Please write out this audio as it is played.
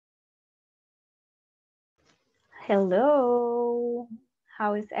Hello.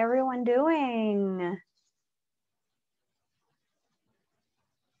 How is everyone doing?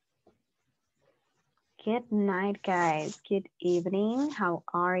 Good night, guys. Good evening. How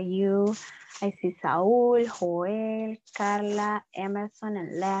are you? I see Saul, Joel, Carla, Emerson,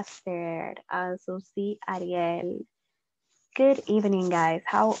 and Lester. I also see Ariel. Good evening, guys.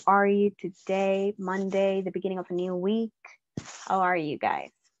 How are you today? Monday, the beginning of a new week. How are you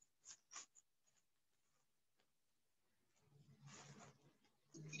guys?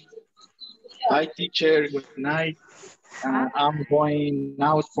 Hi, teacher. Good night. I'm going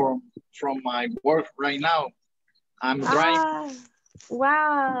out from my work right now. I'm driving.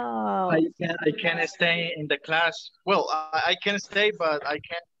 Wow. I can stay in the class. Well, I can stay, but I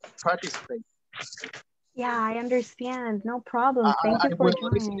can't participate. Yeah, I understand. No problem. Thank I you for will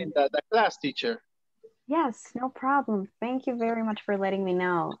listen joining. in the class, teacher. Yes, no problem. Thank you very much for letting me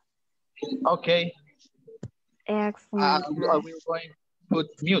know. Okay. Excellent, I guys. will going put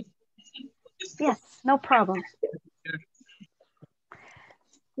mute. Yes, no problem.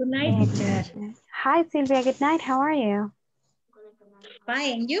 Good night, teacher. Hi, Sylvia. Good night. How are you?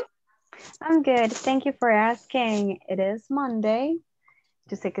 Fine, you? I'm good. Thank you for asking. It is Monday.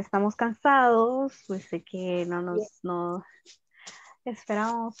 Yo sé que estamos cansados. Pues sé que no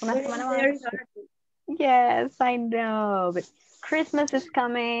esperamos una semana Very más. hard. Yes, I know. But Christmas is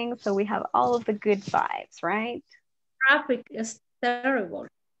coming, so we have all of the good vibes, right? Traffic is terrible.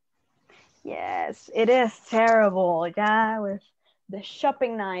 Yes, it is terrible. Ya with the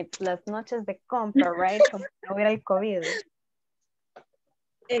shopping nights, las noches de compra, right? Como si no hubiera el COVID.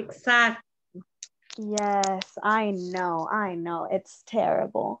 Exact. Yes, I know. It's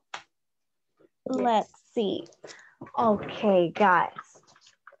terrible. Yes. Let's see. Okay, guys.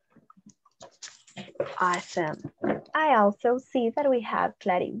 Awesome. I also see that we have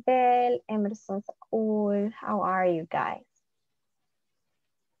Claribel, Emerson, Saul. How are you guys?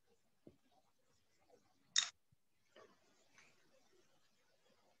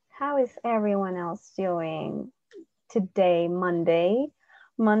 How is everyone else doing today, Monday?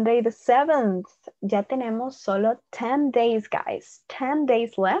 Monday the 7th. Ya tenemos solo 10 days, guys. 10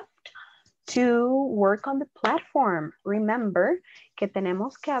 days left to work on the platform. Remember que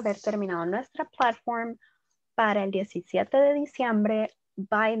tenemos que haber terminado nuestra platform para el 17 de diciembre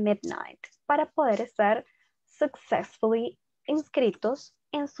by midnight para poder estar successfully inscritos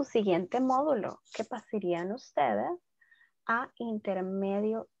en su siguiente módulo que pasarían ustedes a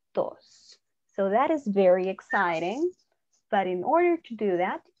intermedio 2. So that is very exciting. But in order to do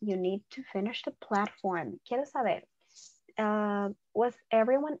that, you need to finish the platform. Quiero saber, was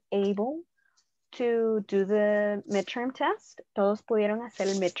everyone able to do the midterm test? ¿Todos pudieron hacer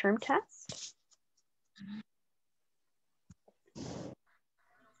el midterm test?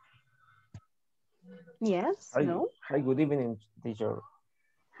 Yes, Hi, no? hi, good evening, teacher.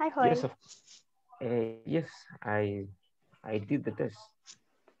 Hi, Joel. Yes, I did the test.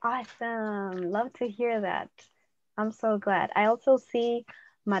 Awesome. Love to hear that. I'm so glad. I also see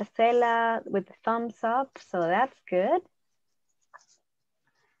Marcela with the thumbs up, so that's good.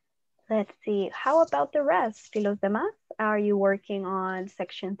 Let's see. How about the rest? ¿Y los demás? Are you working on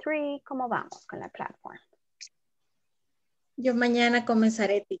section 3? ¿Cómo vamos con la platform? Yo mañana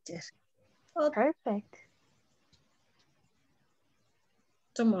comenzaré, teacher. Perfect.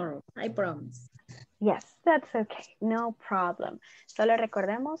 Tomorrow, I promise. Yes, that's okay. No problem. Solo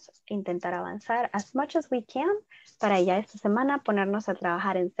recordemos intentar avanzar as much as we can para ya esta semana ponernos a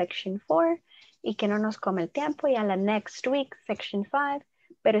trabajar en section 4 y que no nos come el tiempo y a la next week, section 5.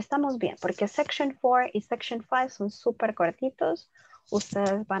 Pero estamos bien porque section 4 y section 5 son súper cortitos.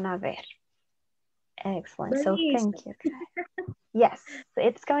 Ustedes van a ver. Excellent. So thank you. Yes,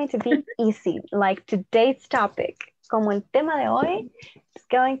 it's going to be easy. Like today's topic. Como el tema de hoy, it's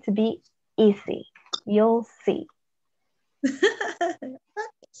going to be easy. You'll see.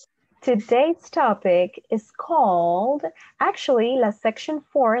 Today's topic is called, actually, la section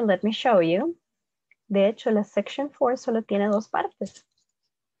 4, let me show you. De hecho, la section 4 solo tiene dos partes.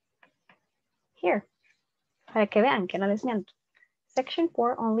 Here, para que vean que no les miento. Section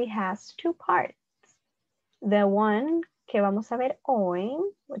 4 only has two parts. The one que vamos a ver hoy,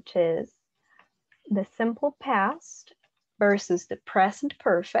 which is the simple past versus the present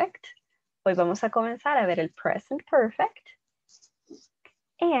perfect. Hoy vamos a comenzar a ver el present perfect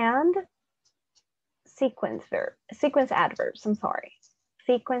and sequence adverbs,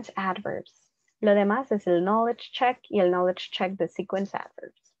 sequence adverbs. Lo demás es el knowledge check y el knowledge check de sequence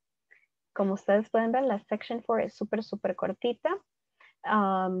adverbs. Como ustedes pueden ver, la section 4 es súper cortita.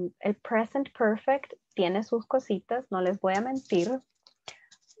 El present perfect tiene sus cositas, no les voy a mentir.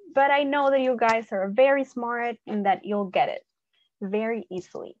 but I know that you guys are very smart and that you'll get it very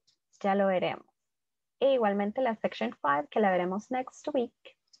easily. Ya lo veremos. E igualmente la section 5, que la veremos next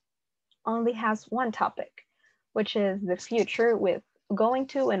week, only has one topic, which is the future with going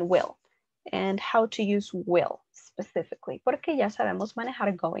to and will, and how to use will specifically, porque ya sabemos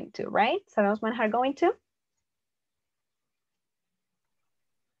manejar going to, right? ¿Sabemos manejar going to?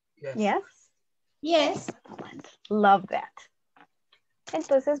 Yes. Yes? Yes. Excellent. Love that.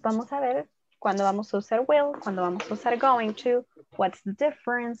 Entonces vamos a ver cuándo vamos a usar will, cuándo vamos a usar going to, what's the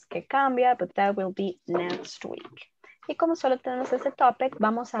difference, qué cambia, but that will be next week. Y como solo tenemos ese topic,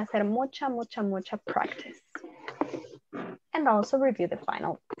 vamos a hacer mucha practice. And also review the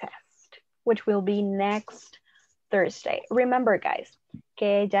final test, which will be next Thursday. Remember, guys,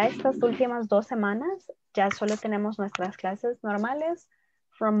 que ya estas últimas 2 semanas, ya solo tenemos nuestras clases normales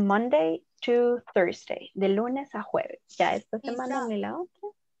from Monday to Thursday, de lunes a jueves. Ya esta semana ni la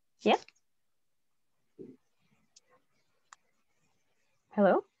otra. Yeah.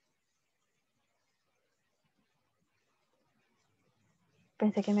 Hello?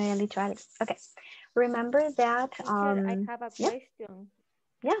 Pensé que me habían dicho algo. Okay. Remember that. Teacher, I have a yeah. question.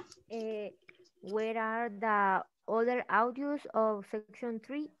 Yeah. Where are the other audios of section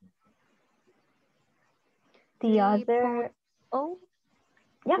 3? The other. Oh,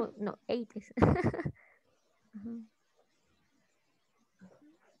 yeah. oh, no, 8 is.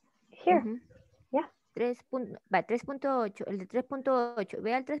 Here. Yeah. 3.8, el de 3.8.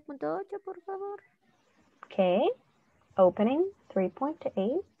 Vea el 3.8, por favor. Okay. Opening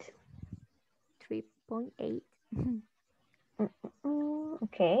 3.8. 3.8.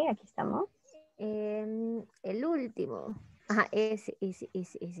 Okay, aquí estamos. El último. Ajá, ese.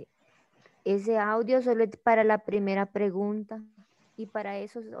 Ese audio solo es para la primera pregunta. Y para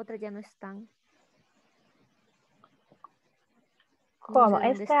esos otras ya no están. ¿Cómo? No sé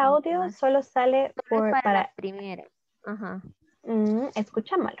dónde Este están audio más. solo sale Solo es para para... la primera. Ajá.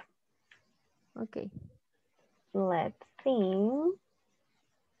 Escuchámoslo. Ok. Let's see.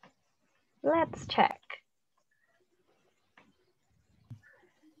 Let's check.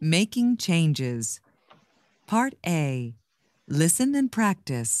 Making changes. Part A. Listen and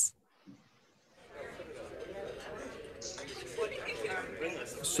practice.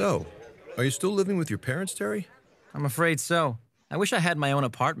 So, are you still living with your parents, Terry? I'm afraid so. I wish I had my own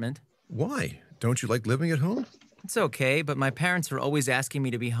apartment. Why? Don't you like living at home? It's okay, but my parents are always asking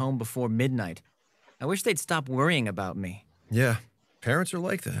me to be home before midnight. I wish they'd stop worrying about me. Yeah, parents are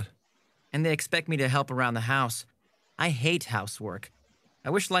like that. And they expect me to help around the house. I hate housework. I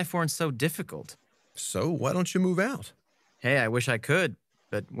wish life weren't so difficult. So, why don't you move out? Hey, I wish I could,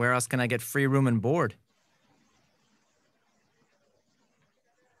 but where else can I get free room and board?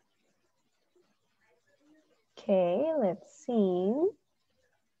 Okay, let's see.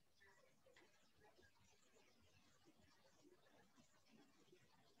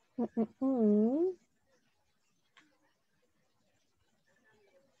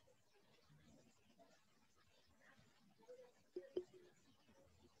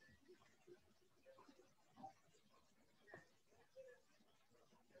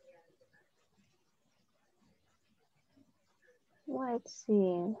 Let's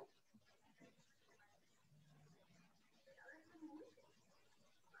see.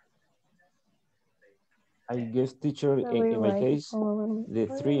 I guess, teacher, in my case, the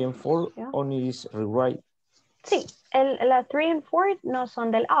 3 and 4 only is rewrite. Sí, la 3 and 4 no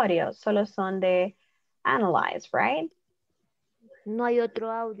son del audio, solo son de analyze, right? No hay otro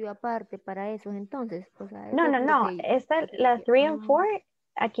audio aparte para esos entonces. O sea, No. La 3 and 4,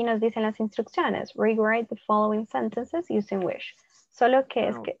 aquí nos dicen las instrucciones. Rewrite the following sentences using wish. Solo que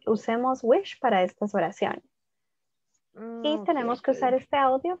es que usemos wish para estas oraciones. Y tenemos que usar este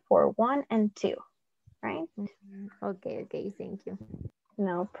audio for 1 and 2, right? Okay, thank you.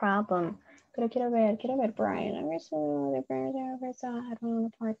 No problem. Pero quiero ver, Brian. I recently the parents had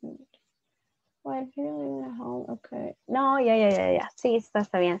an apartment. What if you're living at home? Okay. No, ya. Sí,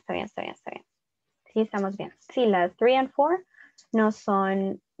 está bien. Sí, estamos bien. Sí, las 3 and 4 no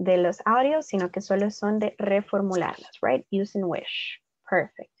son de los audios, sino que solo son de reformularlas, right? Using wish.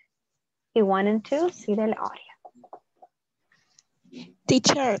 Perfect. Y 1 and 2, sí del audio.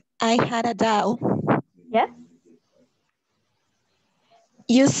 Teacher, I had a doubt. Yes?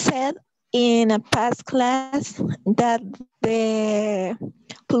 You said in a past class that the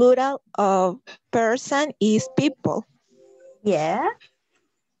plural of person is people. Yeah.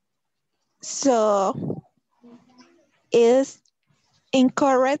 So is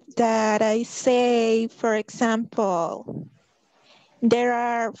incorrect that I say, for example, there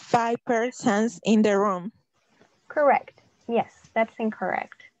are 5 persons in the room. Correct. Yes, that's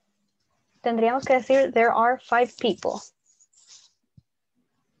incorrect. tendríamos que decir there are 5 people.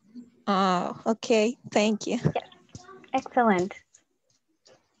 Oh, okay, thank you. Yes. Excellent.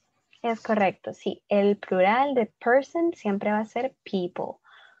 Es correcto, sí. El plural de person siempre va a ser people.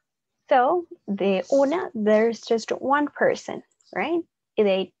 So, de una, there's just one person, right? Y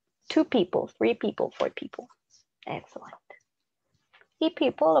de 2 people, 3 people, 4 people. Excellent. Y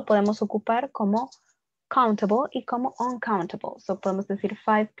people lo podemos ocupar como countable y como uncountable. So, podemos decir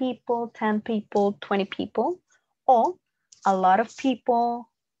 5 people, 10 people, 20 people, o a lot of people,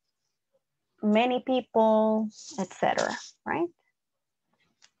 many people, etc. Right?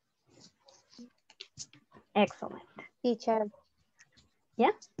 Excellent. Teacher.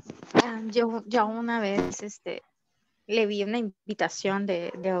 Yeah. Yo una vez le vi una invitación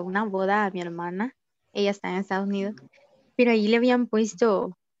de una boda a mi hermana. Ella está en Estados Unidos. Pero ahí le habían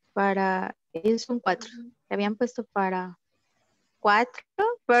puesto ellos son 4. Le habían puesto para 4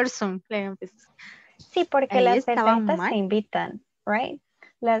 personas. Sí, porque Ahí las estaban tarjetas mal. se invitan, right?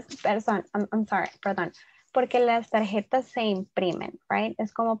 Perdón. Porque las tarjetas se imprimen, right?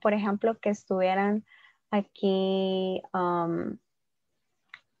 Es como, por ejemplo, que estuvieran aquí, cuando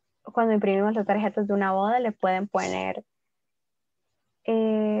imprimimos las tarjetas de una boda, le pueden poner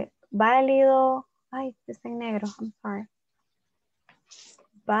válido, ay, está en negro, I'm sorry.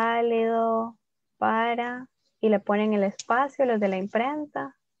 Válido para, y le ponen el espacio, los de la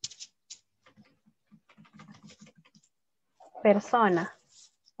imprenta. Persona.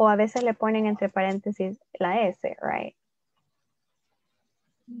 O a veces le ponen entre paréntesis la S, right?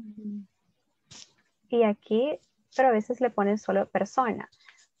 Y aquí, pero a veces le ponen solo persona,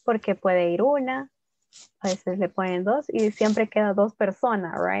 porque puede ir una, a veces le ponen 2 y siempre queda 2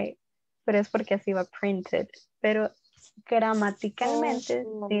 personas, right? Pero es porque así va printed. Pero gramaticalmente,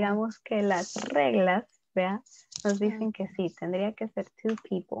 digamos que las reglas, ¿vea? Nos dicen que sí, tendría que ser 2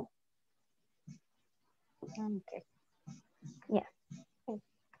 people. Okay. Yeah.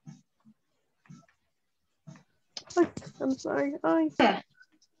 I'm sorry.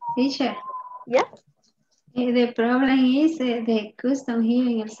 Teacher. Yeah. The problem is the custom here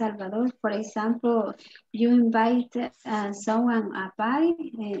in El Salvador. For example, you invite someone a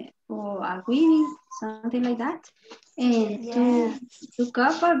party or a wedding, something like that, and to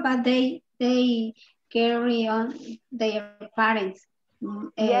couple, but they carry on their parents,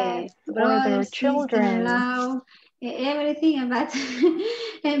 Yes, or their brothers, children. sister-in-law, everything about,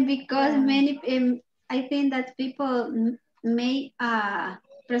 and because many, I think that people make a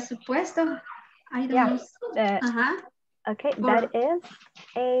presupuesto. I don't know. Okay, that is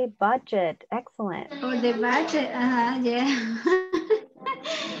a budget. Excellent. For the budget, yeah.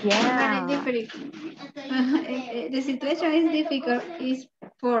 Yeah. Very difficult. The situation is difficult. Is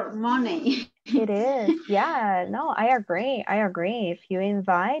for money. It is. Yeah, no, I agree. If you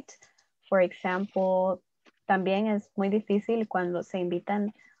invite, for example, también es muy difícil cuando se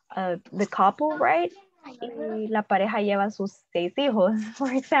invitan the couple, right? Y la pareja lleva sus 6 hijos,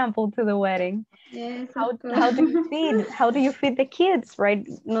 for example, to the wedding. Yes, How do you feed the kids, right?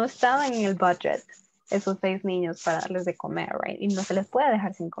 No estaban en el budget esos 6 niños para darles de comer, right? Y no se les puede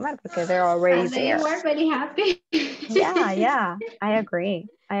dejar sin comer porque they're already there. They were very happy. Yeah, I agree.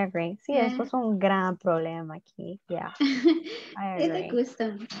 Sí, eso es un gran problema aquí. Yeah, I agree. It's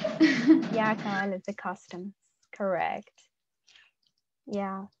a custom. Yeah, cabal, it's a custom. Correct.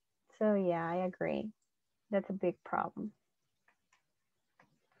 Yeah, so yeah, I agree. That's a big problem.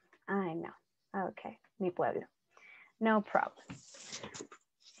 I know. Okay, mi pueblo. No problem.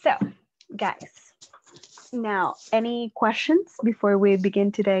 So, guys, now, any questions before we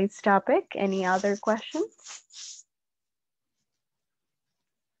begin today's topic? Any other questions?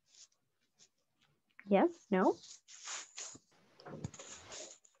 Yes, no?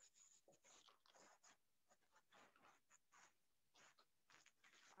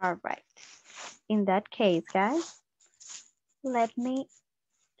 All right. In that case, guys, let me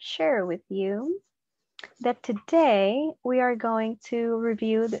share with you that today we are going to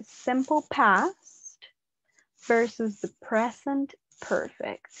review the simple past versus the present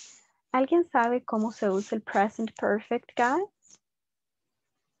perfect. ¿Alguien sabe cómo se usa el present perfect, guys?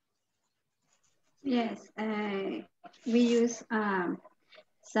 Yes, we use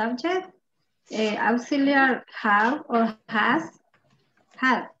subject, auxiliary have or has,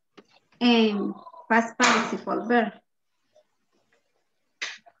 had, and past participle verb.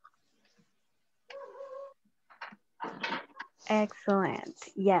 Excellent.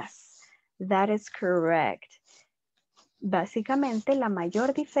 Yes, that is correct. Básicamente, la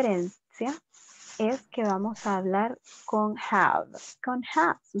mayor diferencia es que vamos a hablar con have. Con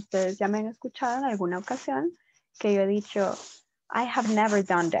have. Ustedes ya me han escuchado en alguna ocasión que yo he dicho, I have never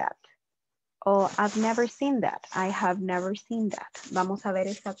done that. O I've never seen that. I have never seen that. Vamos a ver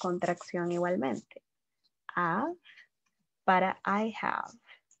esta contracción igualmente. Have para I have.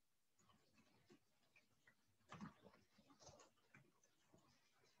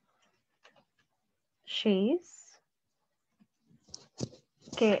 She's.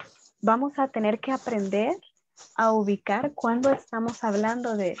 Que vamos a tener que aprender a ubicar cuando estamos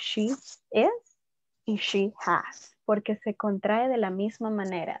hablando de she is y she has, porque se contrae de la misma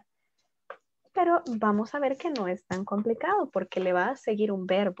manera. Pero vamos a ver que no es tan complicado porque le va a seguir un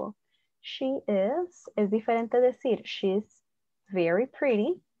verbo. She es diferente decir she's very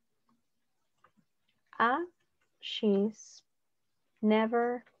pretty a she's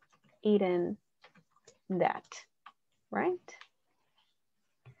never eaten that, right?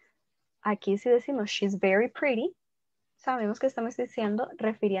 Aquí si decimos she's very pretty, sabemos que estamos diciendo,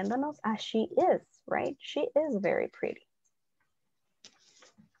 refiriéndonos a she is, right? She is very pretty.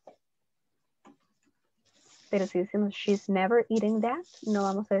 Pero si decimos she's never eaten that, no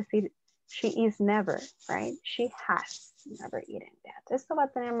vamos a decir she is never, right? She has never eaten that. Esto va a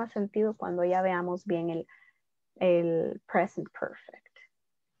tener más sentido cuando ya veamos bien el present perfect.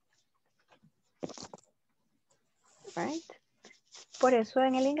 Right? Por eso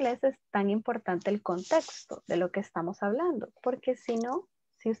en el inglés es tan importante el contexto de lo que estamos hablando, porque si no,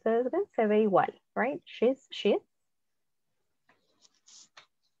 si ustedes ven, se ve igual, right? She's, she.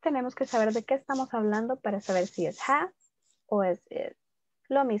 Tenemos que saber de qué estamos hablando para saber si es has o es is.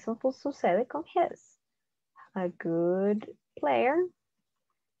 Lo mismo sucede con his. A good player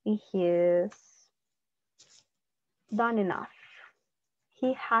y he's done enough.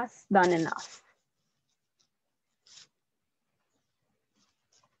 He has done enough.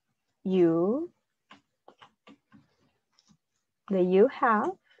 You, the you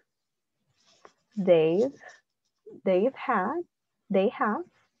have, they've had, they have,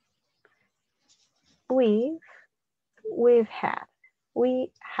 we've had,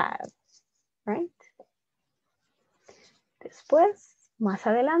 we have, right? Después, más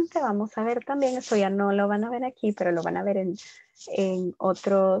adelante, vamos a ver también, eso ya no lo van a ver aquí, pero lo van a ver en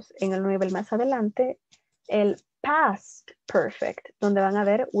otros, en el nivel más adelante, el past perfect, donde van a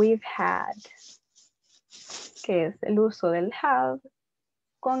ver we've had, que es el uso del have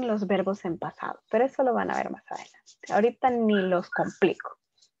con los verbos en pasado, pero eso lo van a ver más adelante. Ahorita ni los complico.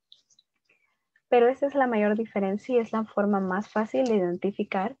 Pero esa es la mayor diferencia y es la forma más fácil de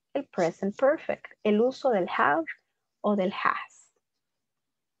identificar el present perfect, el uso del have o del has.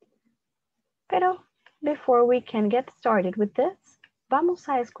 Pero before we can get started with this, vamos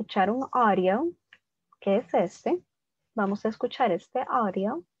a escuchar un audio, que es este. Vamos a escuchar este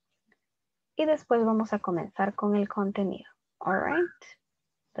audio y después vamos a comenzar con el contenido. All right?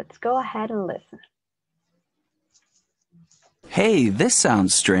 Let's go ahead and listen. Hey, this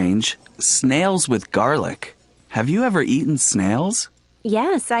sounds strange. Snails with garlic. Have you ever eaten snails?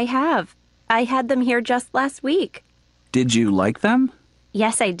 Yes, I have. I had them here just last week. Did you like them?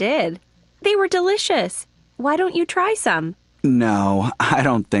 Yes, I did. They were delicious. Why don't you try some? No, I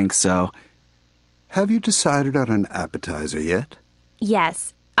don't think so. Have you decided on an appetizer yet?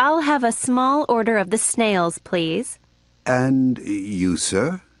 Yes. I'll have a small order of the snails, please. And you,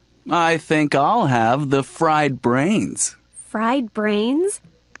 sir? I think I'll have the fried brains. Fried brains?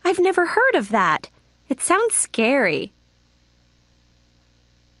 I've never heard of that. It sounds scary.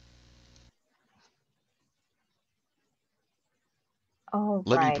 All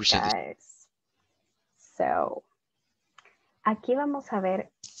right, guys. So, aquí vamos a ver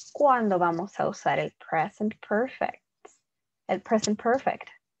cuándo vamos a usar el present perfect. El present perfect.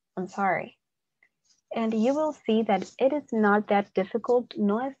 I'm sorry. And you will see that it is not that difficult,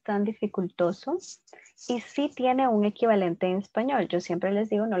 no es tan dificultoso y sí tiene un equivalente en español. Yo siempre les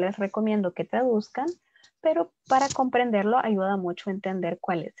digo, no les recomiendo que traduzcan, pero para comprenderlo ayuda mucho entender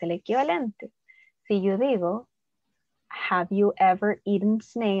cuál es el equivalente. Si yo digo, have you ever eaten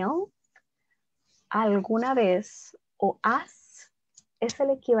snail? ¿Alguna vez o has? Es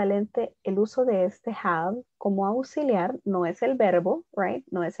el equivalente, el uso de este have como auxiliar, no es el verbo, right?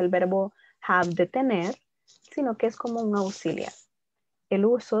 No es el verbo have de tener, sino que es como un auxiliar. El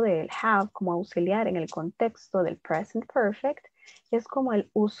uso del have como auxiliar en el contexto del present perfect es como el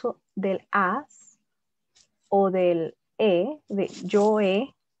uso del has o del de yo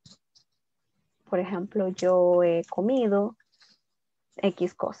he, por ejemplo, yo he comido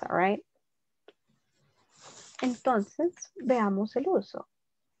X cosa, right? Entonces, veamos el uso.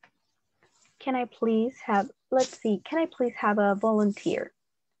 Can I please have, let's see, can I please have a volunteer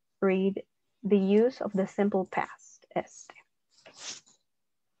read the use of the simple past? Este.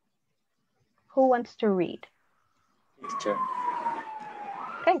 Who wants to read? Teacher.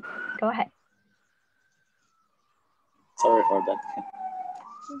 Okay, go ahead. Sorry for that.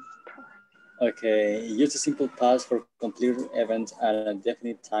 Okay, use the simple past for complete events at a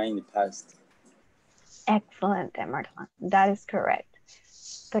definite time in the past. Excellent, Emerson. That is correct.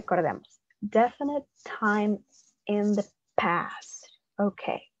 Recordemos. Definite time in the past.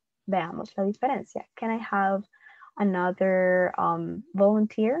 Okay, veamos la diferencia. Can I have another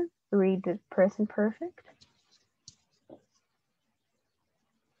volunteer read the present perfect?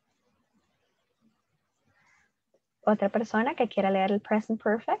 Otra persona que quiera leer el present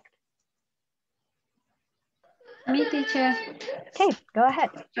perfect? Me, teacher. Okay, go ahead.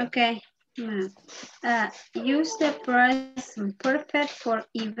 Okay. Use the present perfect for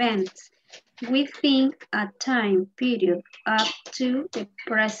events within a time period up to the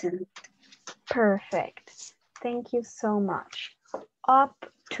present. Perfect. Thank you so much. Up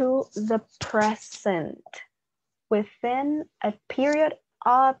to the present. Within a period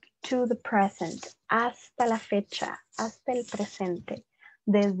up to the present. Hasta la fecha. Hasta el presente.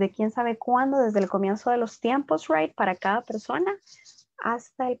 Desde quién sabe cuándo, desde el comienzo de los tiempos, right, para cada persona,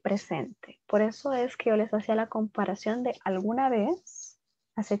 hasta el presente. Por eso es que yo les hacía la comparación de alguna vez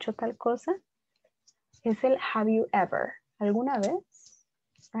has hecho tal cosa. Es el have you ever. ¿Alguna vez?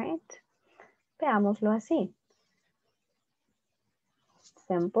 Right? Veámoslo así.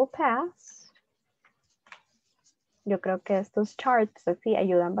 Simple past. Yo creo que estos charts así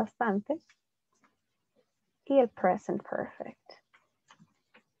ayudan bastante. Y el present perfect.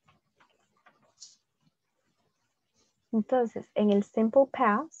 Entonces, en el simple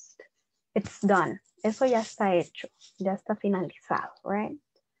past, it's done. Eso ya está hecho, ya está finalizado, right?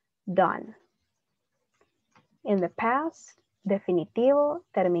 Done. In the past, definitivo,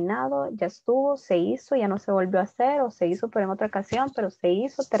 terminado, ya estuvo, se hizo, ya no se volvió a hacer, o se hizo pero en otra ocasión, pero se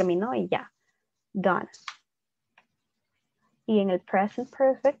hizo, terminó y ya. Done. Y en el present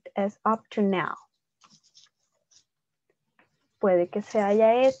perfect es up to now. Puede que se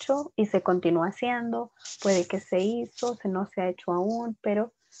haya hecho y se continúa haciendo, puede que se hizo, no se ha hecho aún,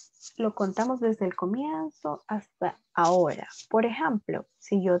 pero lo contamos desde el comienzo hasta ahora. Por ejemplo,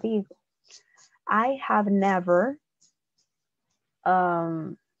 si yo digo, I have never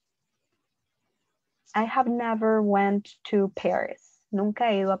went to Paris. Nunca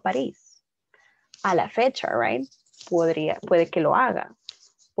he ido a París. A la fecha, right? Puede que lo haga,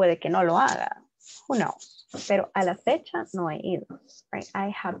 puede que no lo haga. Who knows? Pero a la fecha no he ido. Right? I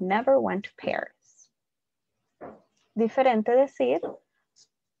have never went to Paris. Diferente decir,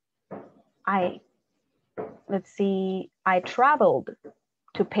 I traveled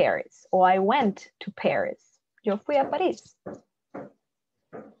to Paris o I went to Paris. Yo fui a París.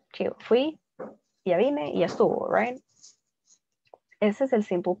 Yo fui, ya vine y ya estuvo, right? Ese es el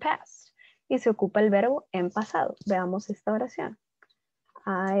simple past. Y se ocupa el verbo en pasado. Veamos esta oración.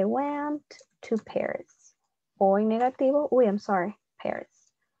 I went to Paris. O en negativo, I'm sorry,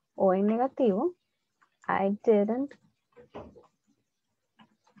 Paris. O en negativo, I didn't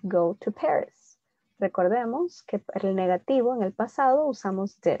go to Paris. Recordemos que para el negativo en el pasado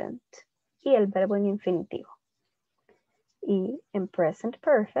usamos didn't. Y el verbo en infinitivo. Y en present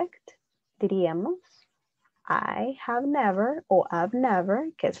perfect diríamos I have never o I've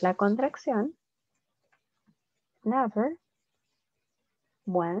never, que es la contracción, never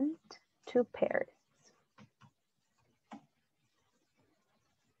went to Paris.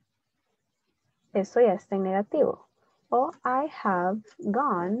 Eso ya está en negativo. O I have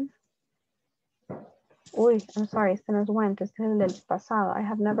gone. I'm sorry, este no es went, este es el del pasado. I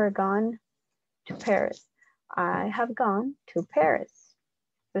have never gone to Paris. I have gone to Paris.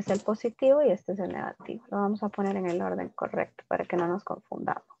 Este es el positivo y este es el negativo. Lo vamos a poner en el orden correcto para que no nos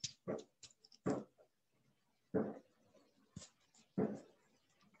confundamos.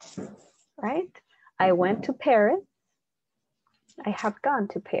 Right? I went to Paris. I have gone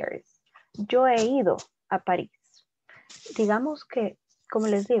to Paris. Yo he ido a París. Digamos que, como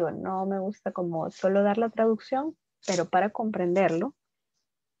les digo, no me gusta como solo dar la traducción, pero para comprenderlo,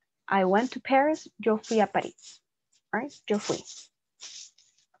 I went to Paris, yo fui a París. Right? Yo fui.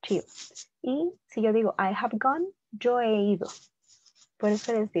 Chido. Y si yo digo I have gone, yo he ido. Por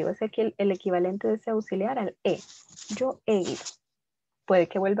eso les digo, es aquí el equivalente de ese auxiliar al he. Yo he ido. Puede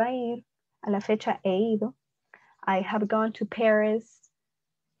que vuelva a ir. A la fecha he ido. I have gone to Paris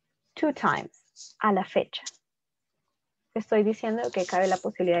 2 times. A la fecha. Estoy diciendo que cabe la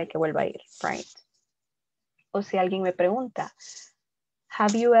posibilidad de que vuelva a ir. Right? O si alguien me pregunta,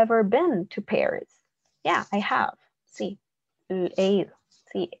 have you ever been to Paris? Yeah, I have. Sí, he ido.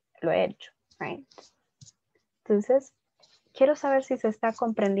 Sí, lo he hecho. Right? Entonces, quiero saber si se está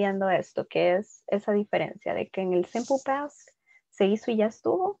comprendiendo esto, que es esa diferencia de que en el simple past se hizo y ya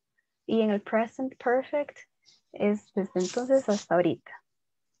estuvo, y en el present perfect Es desde entonces hasta ahorita.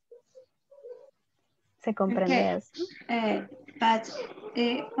 ¿Se comprende eso? But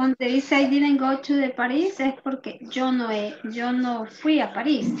donde dice I didn't go to the Paris es porque yo no fui a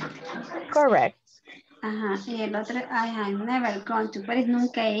París. Correct. Ajá, y el otro, I have never gone to Paris,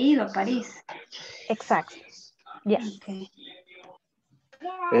 nunca he ido a París. Exacto. Yes. Okay.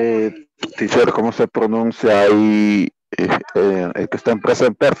 Teacher, ¿cómo se pronuncia ahí el que está en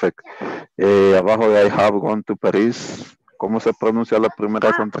present perfect? Abajo de I have gone to Paris, ¿cómo se pronuncia la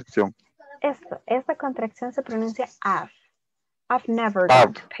primera contracción? Esta contracción se pronuncia have. I've never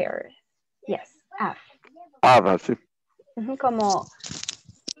gone to Paris. Yes, have. Have, sí. Como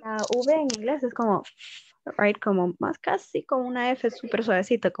la V en inglés es como, right, como más casi como una F súper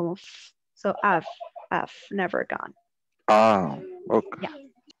suavecita, como, so I've never gone. Okay. Yeah.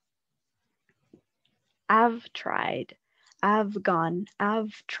 I've tried, I've gone,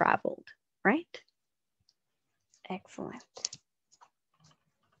 I've traveled, right? Excellent.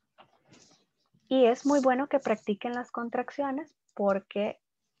 Y es muy bueno que practiquen las contracciones porque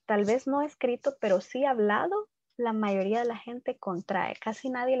tal vez no escrito, pero sí hablado, la mayoría de la gente contrae. Casi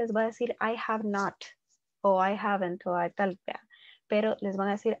nadie les va a decir I have not o I haven't o I tal, pero les van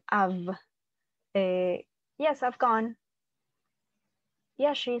a decir I've. Yes, I've gone.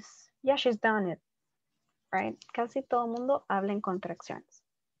 Yeah, she's done it. Right? Casi todo el mundo habla en contracciones.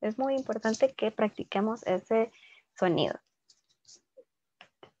 Es muy importante que practiquemos ese sonido.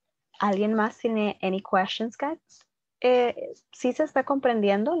 ¿Alguien más tiene any questions, guys? ¿Sí se está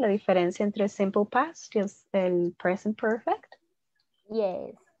comprendiendo la diferencia entre simple past y el present perfect?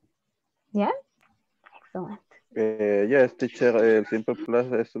 Yes. Yeah? Excellent. Yes, teacher, el simple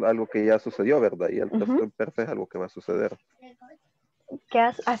plus es algo que ya sucedió, ¿verdad? Y el present perfect es algo que va a suceder. Que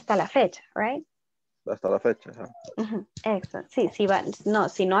es hasta la fecha, right? Hasta la fecha. Excellent. Sí, va. No,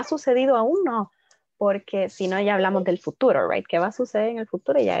 si no ha sucedido aún, no. Porque si no, ya hablamos del futuro, right? ¿Qué va a suceder en el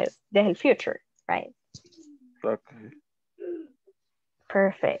futuro? Ya es el future, right? Okay.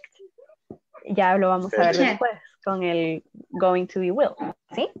 Perfect. Ya lo vamos a ver después con el going to be will,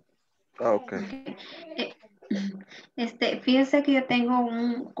 ¿sí? Okay. Fíjese que yo tengo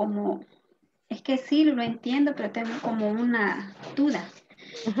es que sí lo entiendo, pero tengo como una duda.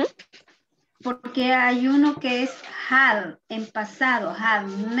 Porque hay uno que es had, en pasado, had,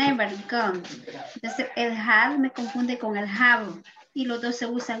 never gone. Entonces el had me confunde con el have y los dos se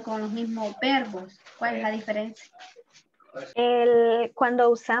usan con los mismos verbos. ¿Cuál es la diferencia? Cuando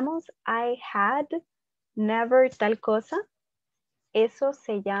usamos I had, never tal cosa, eso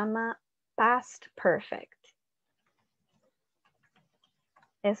se llama past perfect.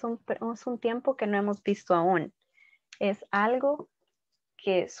 Es un tiempo que no hemos visto aún. Es algo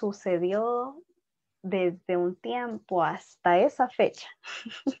que sucedió desde un tiempo hasta esa fecha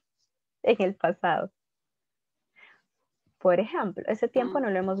en el pasado. Por ejemplo, ese tiempo no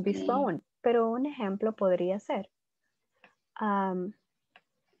lo hemos visto aún, pero un ejemplo podría ser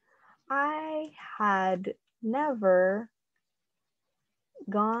I had never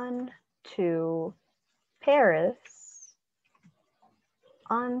gone to Paris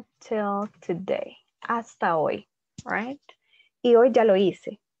until today, hasta hoy, right? Y hoy ya lo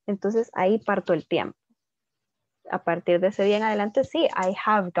hice, entonces ahí parto el tiempo. A partir de ese día en adelante, sí, I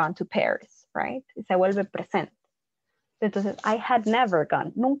have gone to Paris, right? Y se vuelve presente. Entonces, I had never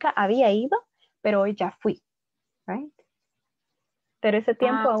gone. Nunca había ido, pero hoy ya fui, right? Pero ese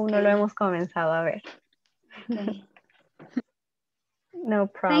tiempo aún no lo hemos comenzado a ver. Okay. No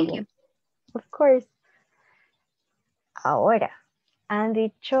problem. Thank you. Of course. Ahora, ha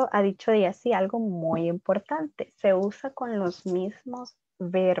dicho de así algo muy importante. Se usa con los mismos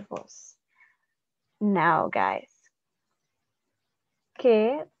verbos. Now, guys.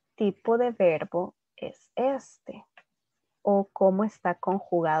 ¿Qué tipo de verbo es este? ¿O cómo está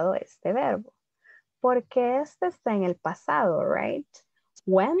conjugado este verbo? Porque este está en el pasado, right?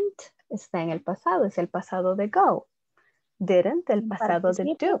 Went está en el pasado, es el pasado de go. Didn't, el pasado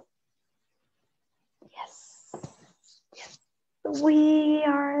de do. Yes. We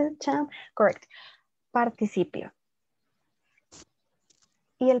are correct. Participio.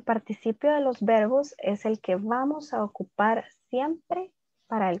 Y el participio de los verbos es el que vamos a ocupar siempre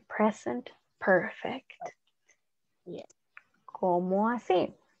para el present perfect. Yes. ¿Cómo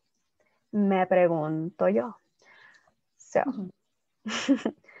así? Me pregunto yo. So,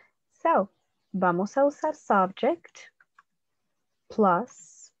 vamos a usar subject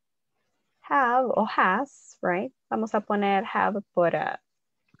plus have o has, right? Vamos a poner have por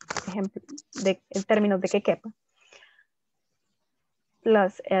ejemplo, en términos de que quepa.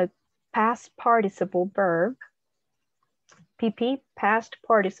 Plus el past participle verb, PP, past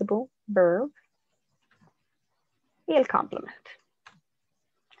participle verb, y el complement.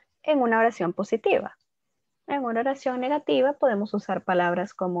 En una oración positiva. En una oración negativa podemos usar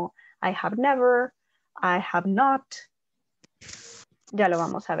palabras como I have never, I have not. Ya lo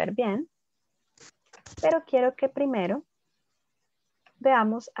vamos a ver bien. Pero quiero que primero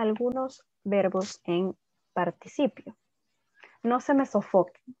veamos algunos verbos en participio. No se me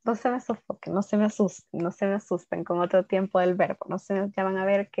sofoquen, no se me sofoquen, no se me asusten con otro tiempo del verbo. Ya van a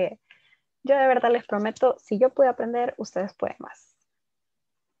ver que yo de verdad les prometo, si yo puedo aprender, ustedes pueden más.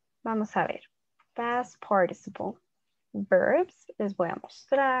 Vamos a ver. Past participle verbs. Les voy a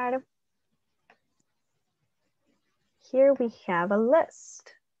mostrar. Here we have a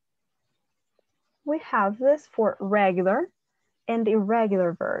list. We have this for regular and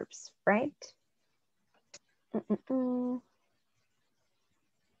irregular verbs, right?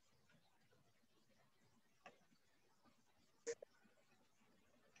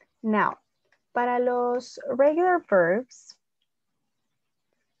 Now, para los regular verbs,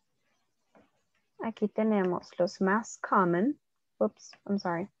 aquí tenemos los más common. Oops, I'm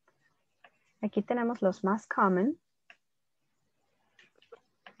sorry. Aquí tenemos los más common.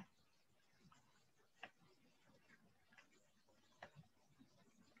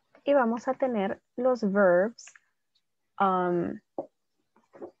 Y vamos a tener los verbs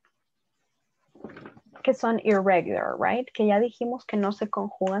que son irregular, right? Que ya dijimos que no se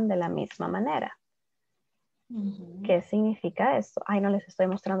conjugan de la misma manera. ¿Qué significa esto? Ay, no les estoy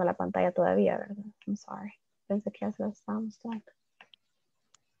mostrando la pantalla todavía, ¿verdad? I'm sorry. Pensé que ya se lo estaba mostrando.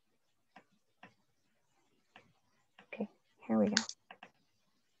 Okay, here we go.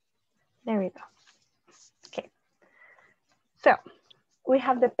 There we go. Okay. So, we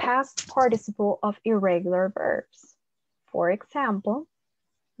have the past participle of irregular verbs. For example,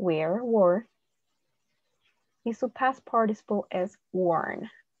 wear, wore. Y su past participle es worn.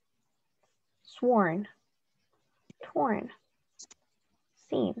 Sworn. Torn.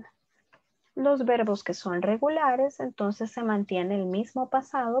 Seen. Los verbos que son regulares, entonces se mantiene el mismo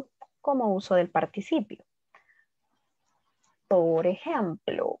pasado como uso del participio. Por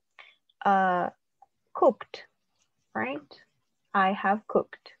ejemplo, cooked, right? I have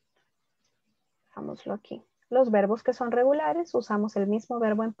cooked. Dejámoslo aquí. Los verbos que son regulares, usamos el mismo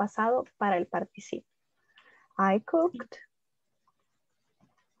verbo en pasado para el participio. I cooked.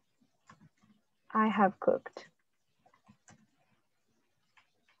 I have cooked.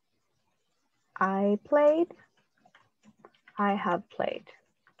 I played. I have played.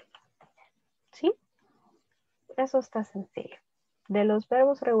 ¿Sí? Eso está sencillo. De los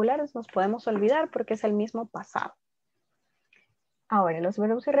verbos regulares nos podemos olvidar porque es el mismo pasado. Ahora, los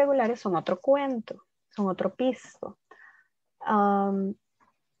verbos irregulares son otro cuento, son otro pisto.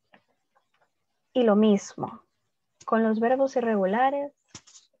 Y lo mismo, con los verbos irregulares,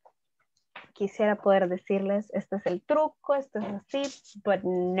 quisiera poder decirles, este es el truco, esto es así, but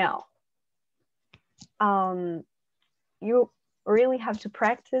no. You really have to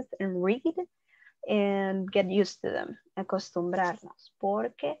practice and read and get used to them, acostumbrarnos,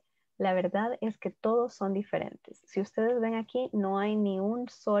 porque la verdad es que todos son diferentes. Si ustedes ven aquí, no hay ni un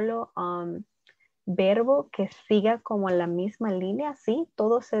solo verbo que siga como la misma línea, ¿sí?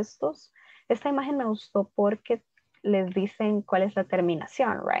 Todos estos. Esta imagen me gustó porque les dicen cuál es la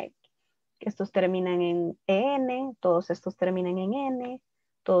terminación, right? Estos terminan en EN, todos estos terminan en N,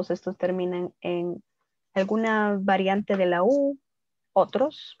 todos estos terminan en alguna variante de la U,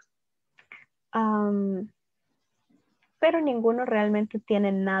 otros. Pero ninguno realmente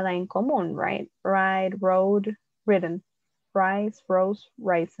tiene nada en común, right? Ride, rode, ridden. Rise, rose,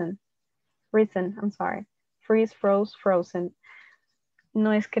 risen. Risen, I'm sorry. Freeze, froze, frozen.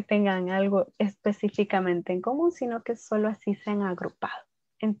 No es que tengan algo específicamente en común, sino que solo así se han agrupado.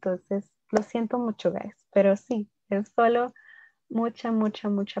 Entonces, lo siento mucho, guys, pero sí, es solo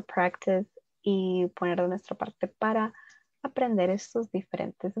mucha practice y poner de nuestra parte para aprender estos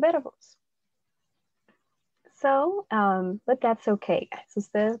diferentes verbos. So, but that's okay, guys.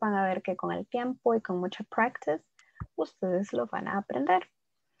 Ustedes van a ver que con el tiempo y con mucha practice, ustedes lo van a aprender.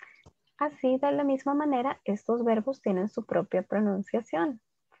 Así, de la misma manera, estos verbos tienen su propia pronunciación.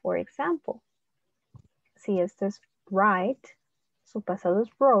 For example, si esto es write, su pasado es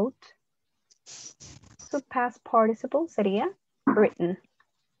wrote, su past participle sería written.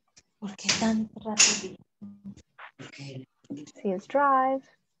 ¿Por qué tan rápido? Si es drive,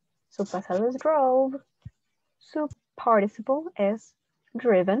 su pasado es drove, su participle es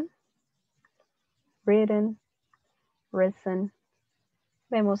driven, ridden, risen.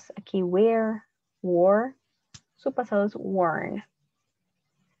 Vemos aquí wear, wore, su pasado es worn.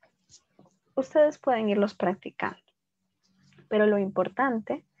 Ustedes pueden irlos practicando, pero lo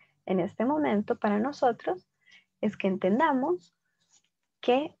importante en este momento para nosotros es que entendamos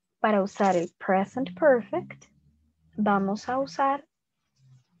que para usar el present perfect vamos a usar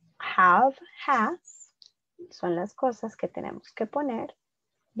have, has, son las cosas que tenemos que poner.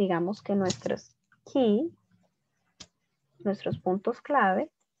 Digamos que nuestros key, nuestros puntos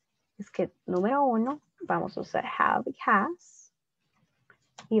clave, es que número 1, vamos a usar have y has,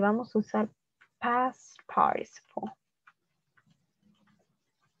 y vamos a usar past participle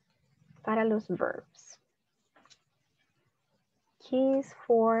para los verbs. Keys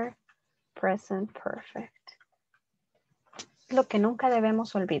for present perfect. Lo que nunca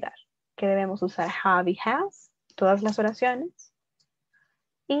debemos olvidar, que debemos usar have y has, todas las oraciones,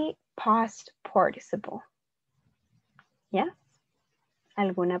 y past participle. ¿Ya?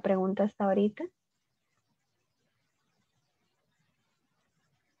 ¿Alguna pregunta hasta ahorita?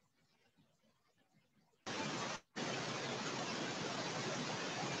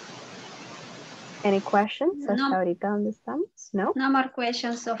 Any questions hasta No. ahorita donde estamos? No? No more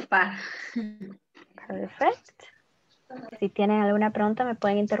questions so far. Perfect. Si tienen alguna pregunta me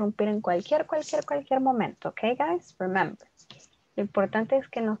pueden interrumpir en cualquier momento, ¿ok, guys? Remember. Lo importante es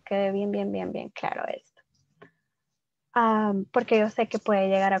que nos quede bien claro esto. Porque yo sé que puede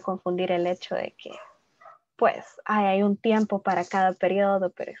llegar a confundir el hecho de que, pues, hay un tiempo para cada periodo,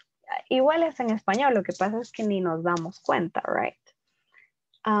 pero igual es en español, lo que pasa es que ni nos damos cuenta, right?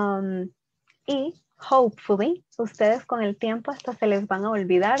 Y hopefully, ustedes con el tiempo hasta se les van a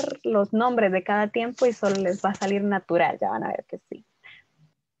olvidar los nombres de cada tiempo y solo les va a salir natural, ya van a ver que sí.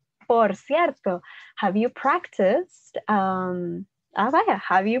 Por cierto, have you practiced?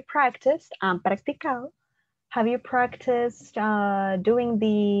 Have you practiced? ¿Han practicado? Have you practiced doing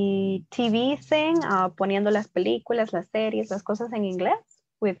the TV thing? Poniendo las películas, las series, las cosas en inglés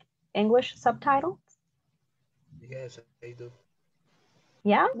with English subtitles? Yes, I do.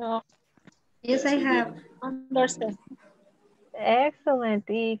 Yeah? No. Yes, I have. Understand. Excellent.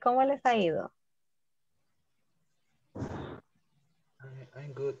 ¿Y cómo les ha ido?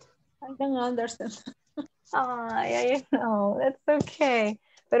 I'm good. I don't understand. Ay, no, that's okay.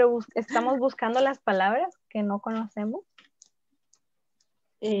 Pero estamos buscando las palabras que no conocemos.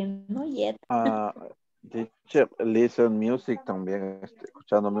 No yet. Teacher, listen music también,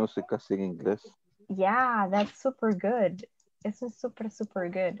 escuchando música sin inglés. Yeah, that's super good. Eso es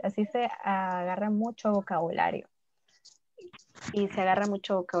super good. Así se agarra mucho vocabulario. Y se agarra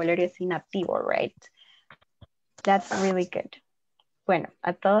mucho vocabulario así nativo, right? That's really good. Bueno,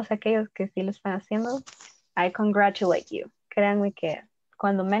 a todos aquellos que sí lo están haciendo, I congratulate you. Créanme que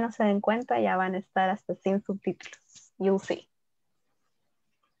cuando menos se den cuenta ya van a estar hasta sin subtítulos. You'll see.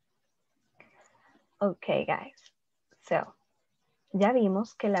 Okay, guys. So, ya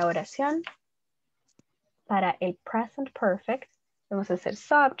vimos que la oración para el present perfect vamos a hacer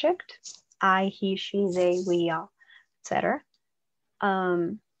subject, I, he, she, they, we, all, etc.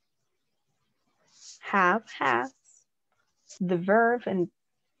 Have, has, the verb and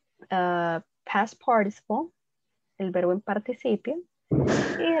past participle, el verbo en participio,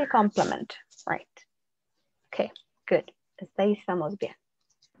 y el complement, right? Okay, good. Hasta ahí estamos bien.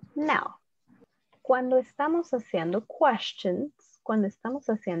 Now, cuando estamos haciendo questions, cuando estamos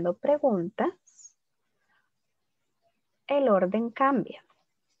haciendo preguntas, el orden cambia.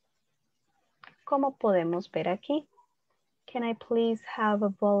 Como podemos ver aquí. Can I please have a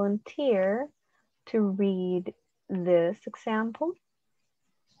volunteer to read this example?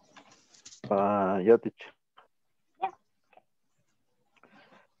 Yeah, teacher. Yeah.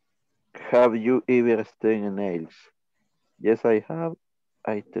 Have you ever stained nails? Yes, I have.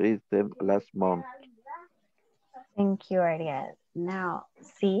 I treated them last month. Thank you, Ariel. Now,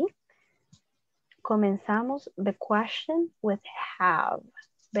 see, comenzamos the question with have.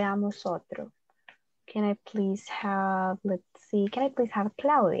 Veamos otro. Can I please have, let's see, can I please have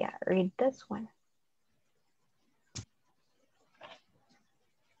Claudia read this one?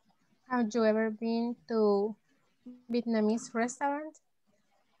 Have you ever been to Vietnamese restaurant?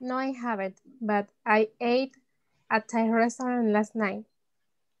 No, I haven't, but I ate at Thai restaurant last night.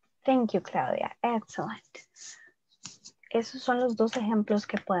 Thank you, Claudia. Excellent. Esos son los dos ejemplos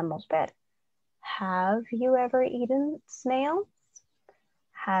que podemos ver. Have you ever eaten snails?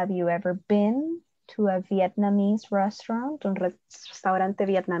 Have you ever been to a Vietnamese restaurant? Un restaurante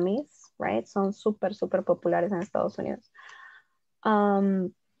vietnamés, right? Son súper populares en Estados Unidos.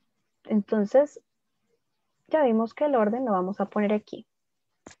 Entonces, ya vimos que el orden lo vamos a poner aquí.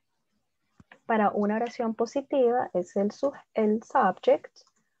 Para una oración positiva es el subject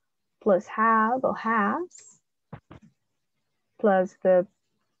plus have o has plus the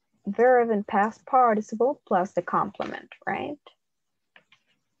verb and past participle plus the complement, right?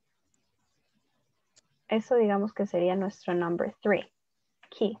 Eso digamos que sería nuestro number 3,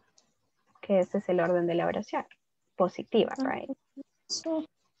 key, que ese es el orden de la oración. Positiva, right? Sí.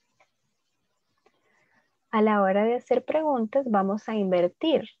 A la hora de hacer preguntas vamos a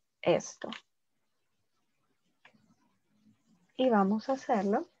invertir esto. Y vamos a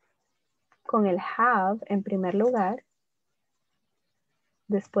hacerlo con el have en primer lugar,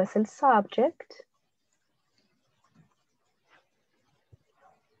 después el subject,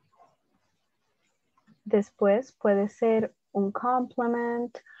 después puede ser un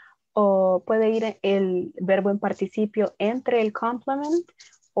complement o puede ir el verbo en participio entre el complement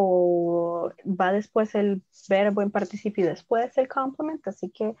o va después el verbo en participio y después el complement, así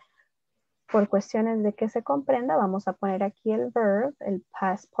que por cuestiones de que se comprenda vamos a poner aquí el verb, el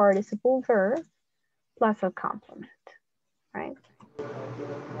past participle verb plus el complement, right?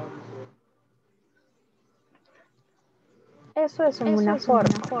 Eso es en una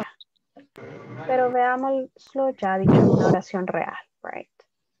forma. Pero veámoslo ya dicho en una oración real, right?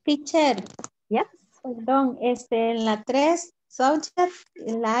 Teacher. Yes. Perdón, en la 3, subject,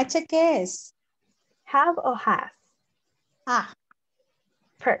 ¿la H qué es? Have o has. Ah.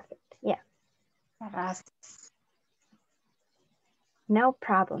 Perfect, yes. Gracias. No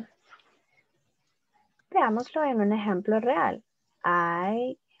problem. Veámoslo en un ejemplo real.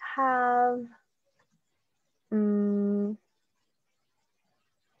 I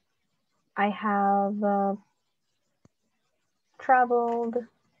have traveled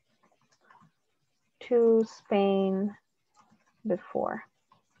to Spain before,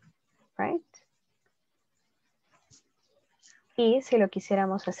 right? Y si lo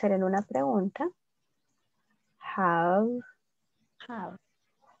quisiéramos hacer en una pregunta, have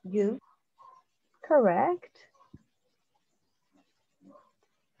you, correct,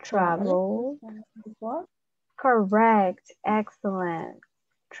 traveled before? Correct, excellent.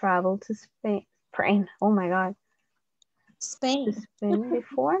 Travel to Spain, oh my God. Spain. To Spain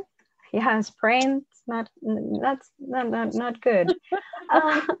before? Yeah, Spain, not good.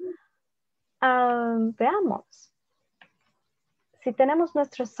 Veamos. Si tenemos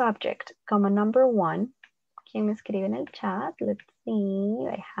nuestro subject como number 1, ¿quién me escribe en el chat? Let's see,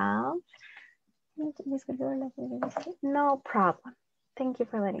 I have. No problem. Thank you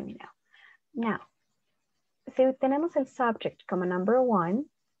for letting me know. Now, si tenemos el subject como number 1,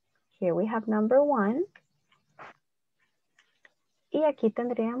 here we have number 1. Y aquí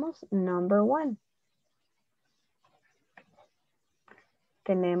tendríamos number 1.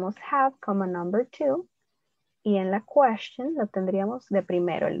 Tenemos have como number 2. Y en la question lo tendríamos de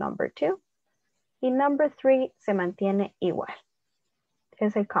primero el number 2. Y number 3 se mantiene igual.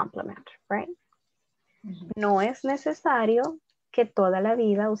 Es el complement, right? No es necesario que toda la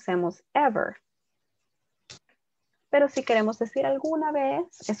vida usemos ever. Pero si queremos decir alguna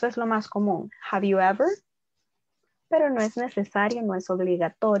vez, eso es lo más común. Have you ever? Pero no es necesario, no es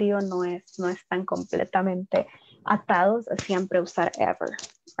obligatorio, no están completamente atados a siempre usar ever,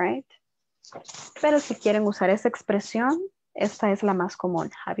 right? Pero si quieren usar esa expresión, esta es la más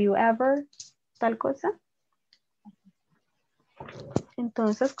común. Have you ever? Tal cosa.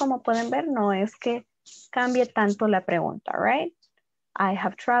 Entonces, como pueden ver, no es que cambie tanto la pregunta, right? I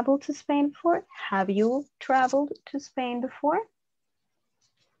have traveled to Spain before. Have you traveled to Spain before?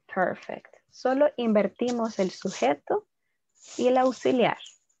 Perfect. Solo invertimos el sujeto y el auxiliar.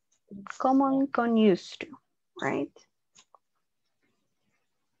 Como con used to, right?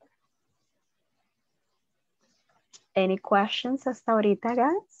 Any questions hasta ahorita,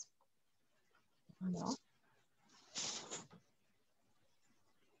 guys? No.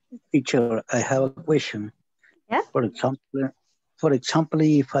 Teacher, I have a question. Yeah. For example,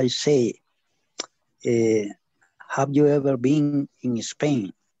 if I say, have you ever been in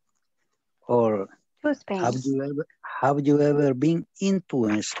Spain? Or to Spain. Have you ever been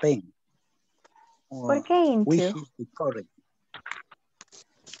into Spain? ¿Por qué into? Which is the correct?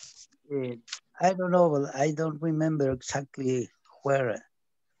 I don't know. I don't remember exactly where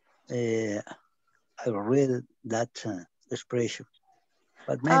I read that expression,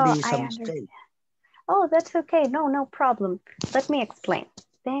 but maybe it's a mistake. Oh, that's okay. No problem. Let me explain.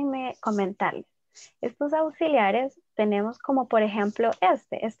 Déjenme comentarles. Estos auxiliares tenemos como, por ejemplo,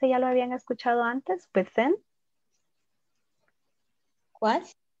 este ya lo habían escuchado antes, within. ¿Cuál?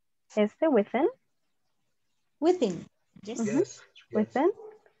 Within. Within. Yes. Yes. Within.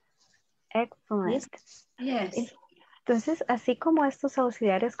 Excellent. Yes. Entonces, así como estos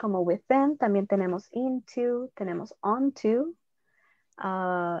auxiliares como within, también tenemos into, tenemos onto,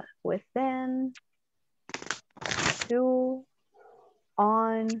 within, to,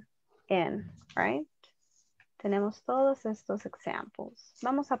 on, in, right? Tenemos todos estos examples.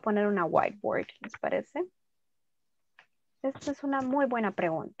 Vamos a poner una whiteboard, ¿les parece? Esta es una muy buena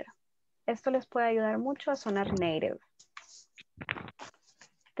pregunta. Esto les puede ayudar mucho a sonar native.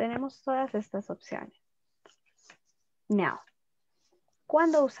 Tenemos todas estas opciones. Now,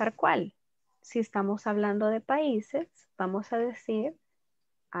 ¿cuándo usar cuál? Si estamos hablando de países, vamos a decir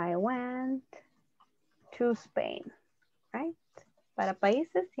I went to Spain, right? Para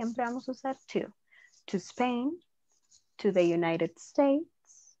países siempre vamos a usar to. To Spain, to the United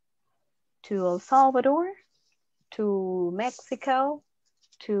States, to El Salvador, to Mexico,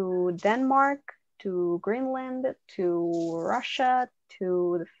 to Denmark, to Greenland, to Russia,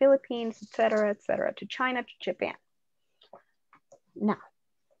 to the Philippines, etc., to China, to Japan. Now,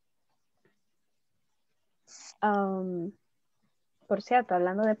 por cierto,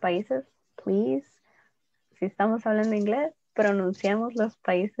 hablando de países, please, si estamos hablando inglés, pronunciamos los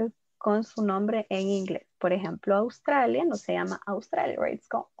países con su nombre en inglés. Por ejemplo, Australia no se llama Australia, right? It's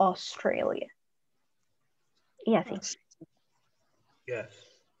called Australia. Y así. Yes.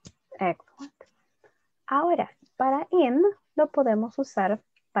 Excellent. Ahora, para in lo podemos usar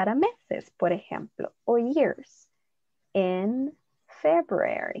para meses, por ejemplo, o years. In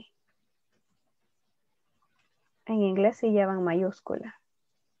February. En inglés sí llevan mayúscula.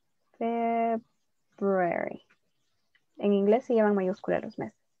 February. En inglés sí llevan mayúscula los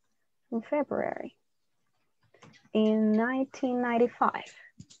meses. In February. In 1995.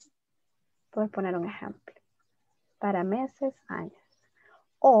 Puedo poner un ejemplo. Para meses, años.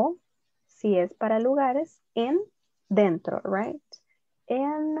 O, si es para lugares, in, dentro, right?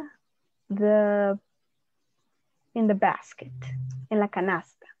 In the basket. En la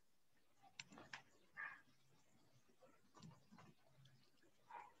canasta.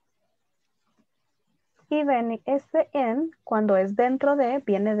 Y ven, este in, cuando es dentro de,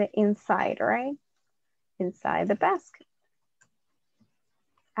 viene de inside, right? Inside the basket.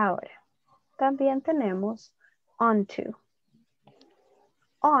 Ahora, también tenemos onto.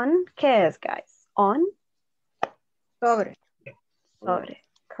 On, ¿qué es, guys? On. Sobre. Sobre,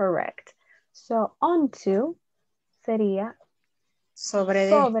 correct. So, onto sería Sobre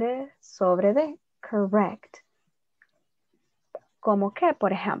de, correct. ¿Cómo qué,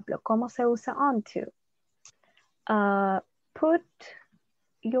 por ejemplo? ¿Cómo se usa onto? Put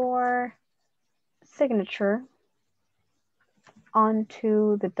your signature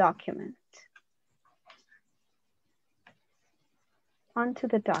onto the document. Onto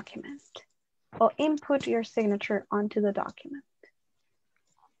the document. O input your signature onto the document.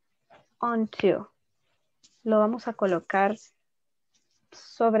 Onto. Lo vamos a colocar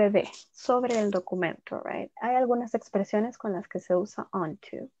sobre el documento, right? Hay algunas expresiones con las que se usa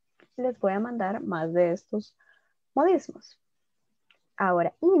onto. Les voy a mandar más de estos modismos.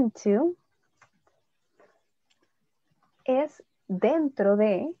 Ahora, into es dentro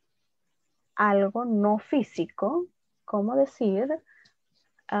de algo no físico, como decir,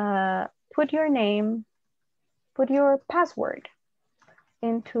 put your name, put your password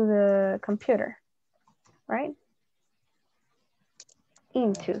into the computer, right?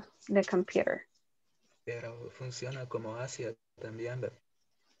 Into the computer. Pero funciona como hacia también, ¿verdad?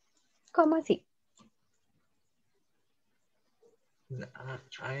 ¿Cómo así?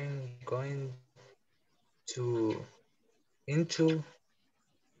 I'm going into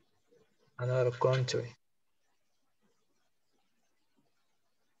another country.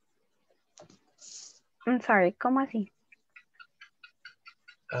 I'm sorry, ¿cómo así?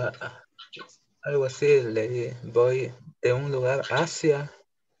 Algo así, le voy de un lugar hacia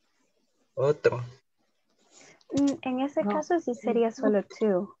otro. En ese caso sí sería solo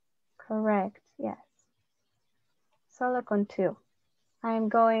to. Correct, yes. Solo con to. I'm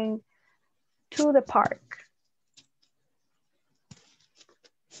going to the park.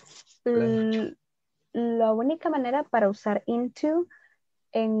 La única manera para usar into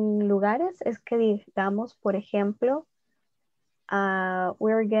en lugares es que digamos, por ejemplo,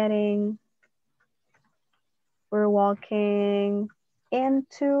 we're walking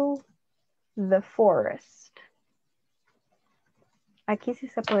into the forest. Aquí sí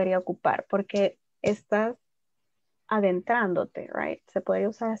se podría ocupar porque estás adentrándote, right? Se podría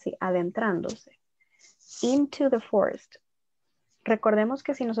usar así, adentrándose. Into the forest. Recordemos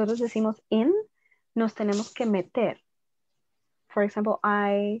que si nosotros decimos in, nos tenemos que meter. For example,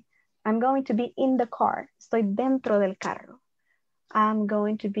 I'm going to be in the car. Estoy dentro del carro. I'm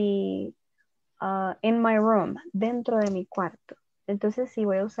going to be in my room. Dentro de mi cuarto. Entonces, si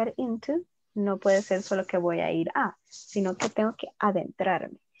voy a usar into, no puede ser solo que voy a ir a, sino que tengo que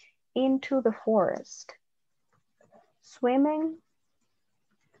adentrarme. Into the forest. Swimming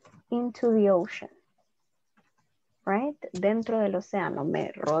into the ocean. right? Dentro del océano,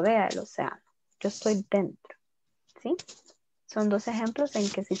 me rodea el océano. Yo estoy dentro, ¿sí? Son dos ejemplos en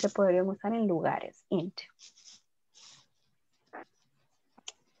que sí se podrían usar en lugares, into.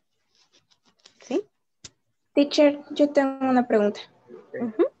 ¿Sí? Teacher, yo tengo una pregunta.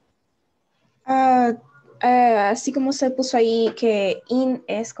 Así como usted puso ahí que in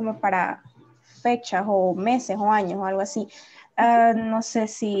es como para fechas o meses o años o algo así. No sé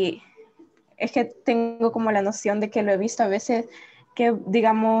si es que tengo como la noción de que lo he visto a veces que,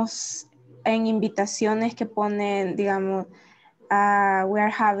 digamos, en invitaciones que ponen, digamos, we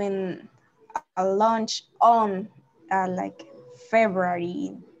are having a lunch on like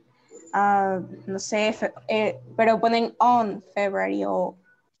February. No sé, pero ponen on February o...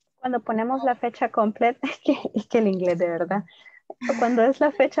 Cuando ponemos la fecha completa, es que el inglés de verdad. Cuando es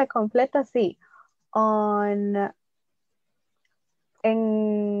la fecha completa, sí.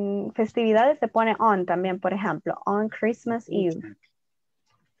 En festividades se pone on también, por ejemplo, on Christmas Eve.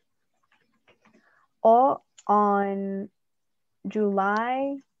 O on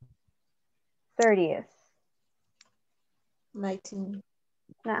July 30th.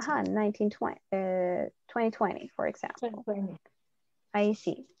 2020, for example. 2020. Ahí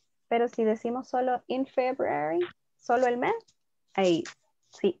sí. Pero si decimos solo in February, solo el mes, ahí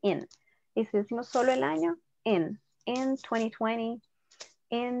sí, in. Y si decimos solo el año, in 2020,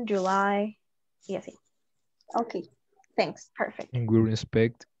 in July, y así. Okay, thanks. Perfect. And we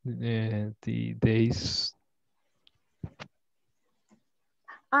respect the days.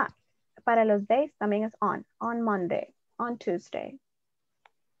 Para los days también es on Monday, on Tuesday.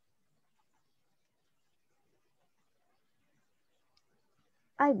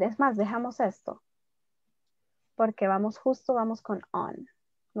 Es más, dejamos esto. Porque vamos con on.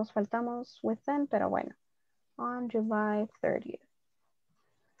 Nos faltamos within, pero bueno. On July 30th.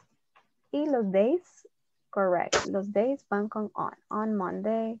 Y los days, correct. Los days van con on. On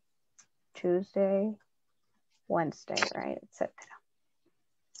Monday, Tuesday, Wednesday, right, etc.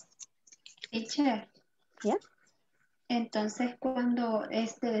 Teacher. Yeah. Entonces, cuando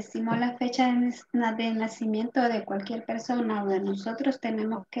decimos la fecha de nacimiento de cualquier persona o de nosotros,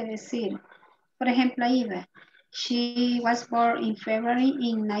 tenemos que decir, por ejemplo, ahí va, she was born in February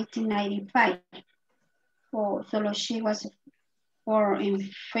in 1995. O solo she was born in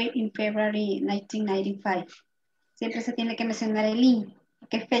February 1995. Siempre se tiene que mencionar el in.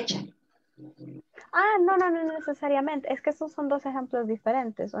 ¿Qué fecha? No necesariamente. Es que esos son dos ejemplos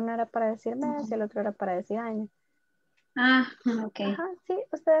diferentes. Uno era para decir mes y el otro era para decir año. Ok. Ajá, sí,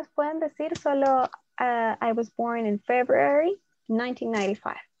 ustedes pueden decir solo I was born in February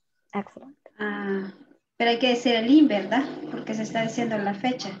 1995. Excellent. Pero hay que decir el in, ¿verdad? Porque se está diciendo la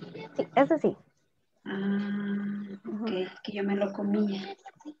fecha. Sí, eso sí. Ok, que yo me lo comía.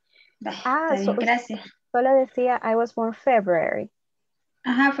 Está bien, gracias. Solo decía I was born February.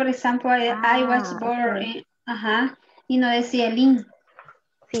 Ajá, por ejemplo, I was born, y no decía el in.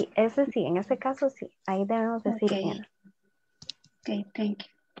 Sí, ese sí, en ese caso sí. Ahí debemos decir in. Ok, thank you.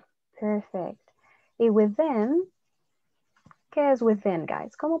 Perfect. Y within, ¿qué es within,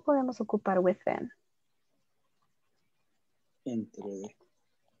 guys? ¿Cómo podemos ocupar within? Entre.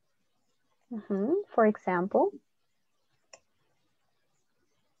 For example.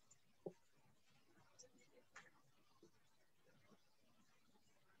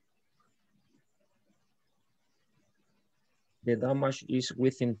 The damage is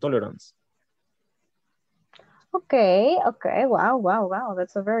within tolerance. Okay. Wow.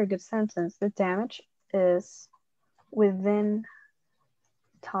 That's a very good sentence. The damage is within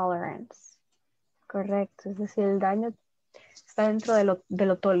tolerance. Correcto. Es decir, el daño está dentro de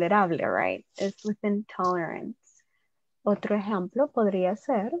lo tolerable, right? It's within tolerance. Otro ejemplo podría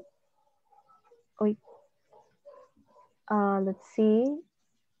ser, let's see,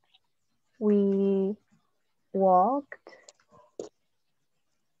 we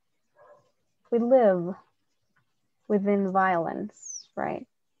live within violence, right?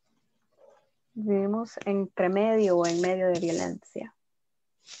 Vivimos entre medio o en medio de violencia.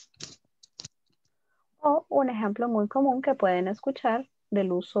 O un ejemplo muy común que pueden escuchar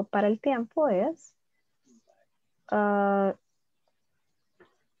del uso para el tiempo es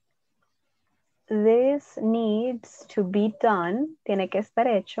this needs to be done, tiene que estar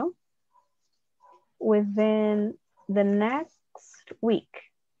hecho within the next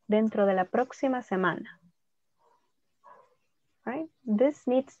week, dentro de la próxima semana. Right? This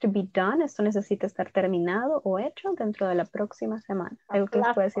needs to be done, esto necesita estar terminado o hecho dentro de la próxima semana. Algo que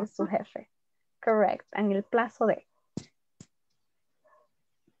les puede decir su jefe. Correct, en el plazo de.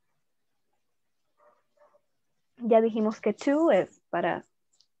 Ya dijimos que to es para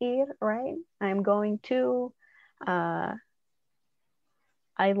ir, right? I'm going to, I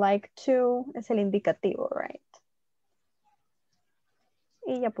like to es el indicativo, right?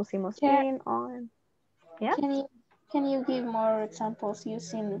 Y ya pusimos in, on. Yeah? Can you give more examples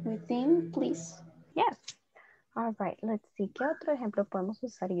using within, please? Yes. All right, let's see. ¿Qué otro ejemplo podemos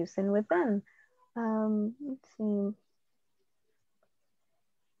usar using within? Let's see.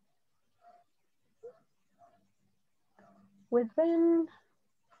 Within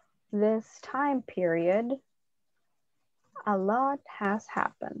this time period, a lot has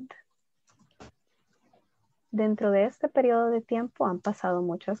happened. Dentro de este periodo de tiempo han pasado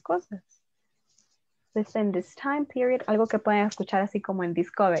muchas cosas. Within this time period, algo que pueden escuchar así como en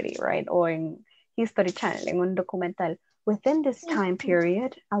Discovery, right? O en History Channel, en un documental. Within this time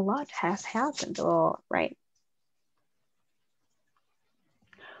period, a lot has happened, or, right?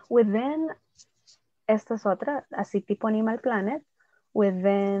 Within, esta es otra, así tipo Animal Planet,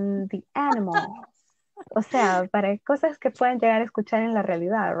 within the animals. O sea, para cosas que pueden llegar a escuchar en la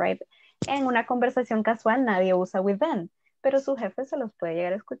realidad, right? En una conversación casual nadie usa within, pero su jefe se los puede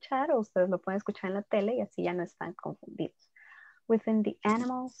llegar a escuchar o ustedes lo pueden escuchar en la tele y así ya no están confundidos. Within the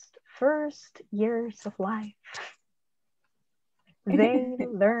animals' first years of life, they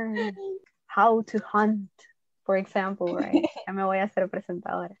learn how to hunt, for example, right? Ya me voy a hacer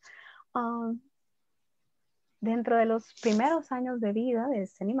presentadora. Dentro de los primeros años de vida de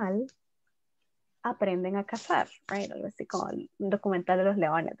este animal, aprenden a cazar, right? Algo así como el documental de los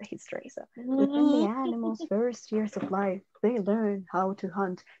leones de History. So, within the animals' first years of life, they learn how to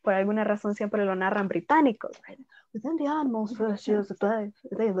hunt. Por alguna razón siempre lo narran británicos, right? Within the animals' first years of life,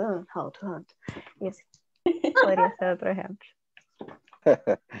 they learn how to hunt. Y así. Podría ser otro ejemplo.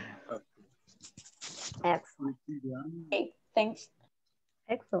 Excellent. Okay, thanks.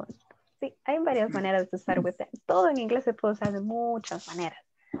 Excellent. Sí, hay varias maneras de usar within. Todo en inglés se puede usar de muchas maneras.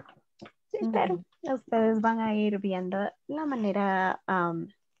 Sí, pero ustedes van a ir viendo la manera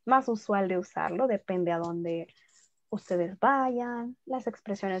más usual de usarlo, depende a dónde ustedes vayan. Las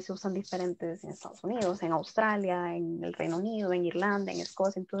expresiones se usan diferentes en Estados Unidos, en Australia, en el Reino Unido, en Irlanda, en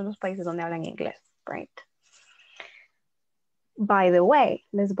Escocia, en todos los países donde hablan inglés, right? By the way,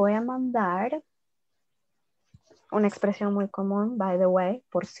 les voy a mandar una expresión muy común, by the way,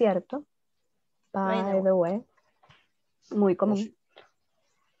 por cierto. By the way, muy común.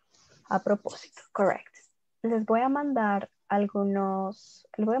 A propósito, correct. Les voy a mandar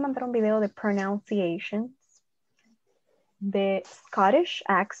un video de pronunciations de Scottish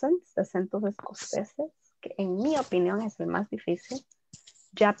accents, de acentos escoceses, que en mi opinión es el más difícil.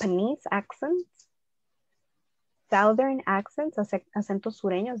 Japanese accents, Southern accents, acentos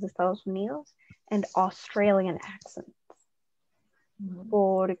sureños de Estados Unidos, and Australian accents.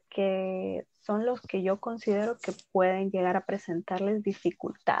 Porque son los que yo considero que pueden llegar a presentarles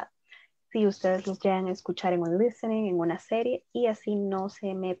dificultad. Si ustedes los llegan a escuchar en un listening, en una serie, y así no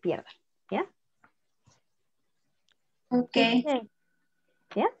se me pierdan, ¿ya? Ok.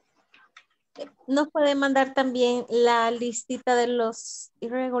 ¿Ya? Nos puede mandar también la listita de los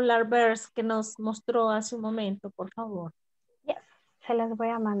irregular verbs que nos mostró hace un momento, por favor. Yes. Se las voy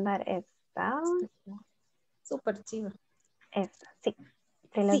a mandar esta. Súper chido. Esta, sí.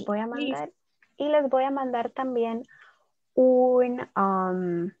 Se las voy a mandar. Y les voy a mandar también un...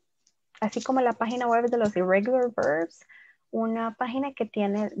 así como la página web de los irregular verbs, una página que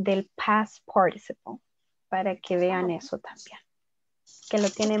tiene del past participle, para que vean eso también. Que lo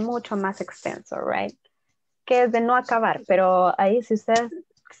tiene mucho más extenso, right? Que es de no acabar, pero ahí si ustedes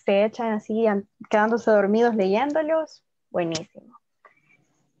se echan así, quedándose dormidos leyéndolos, buenísimo.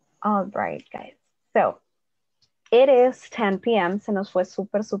 All right, guys. So, it is 10 p.m. Se nos fue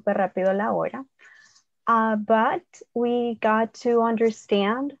súper rápido la hora. But we got to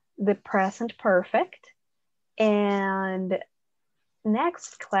understand the present perfect, and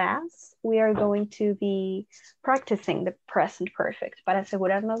next class we are going to be practicing the present perfect para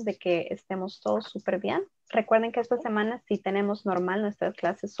asegurarnos de que estemos todos súper bien. Recuerden que esta semana sí tenemos normal nuestras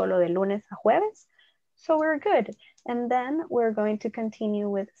clases solo de lunes a jueves, so we're good. And then we're going to continue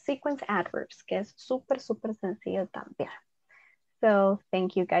with sequence adverbs, que es súper sencillo también. So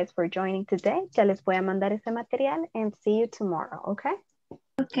thank you guys for joining today. Ya les voy a mandar ese material, and see you tomorrow, okay?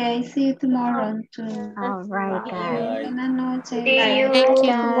 Okay, see you tomorrow. All right, guys. Buenas noches. See you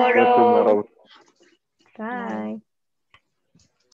tomorrow. Bye.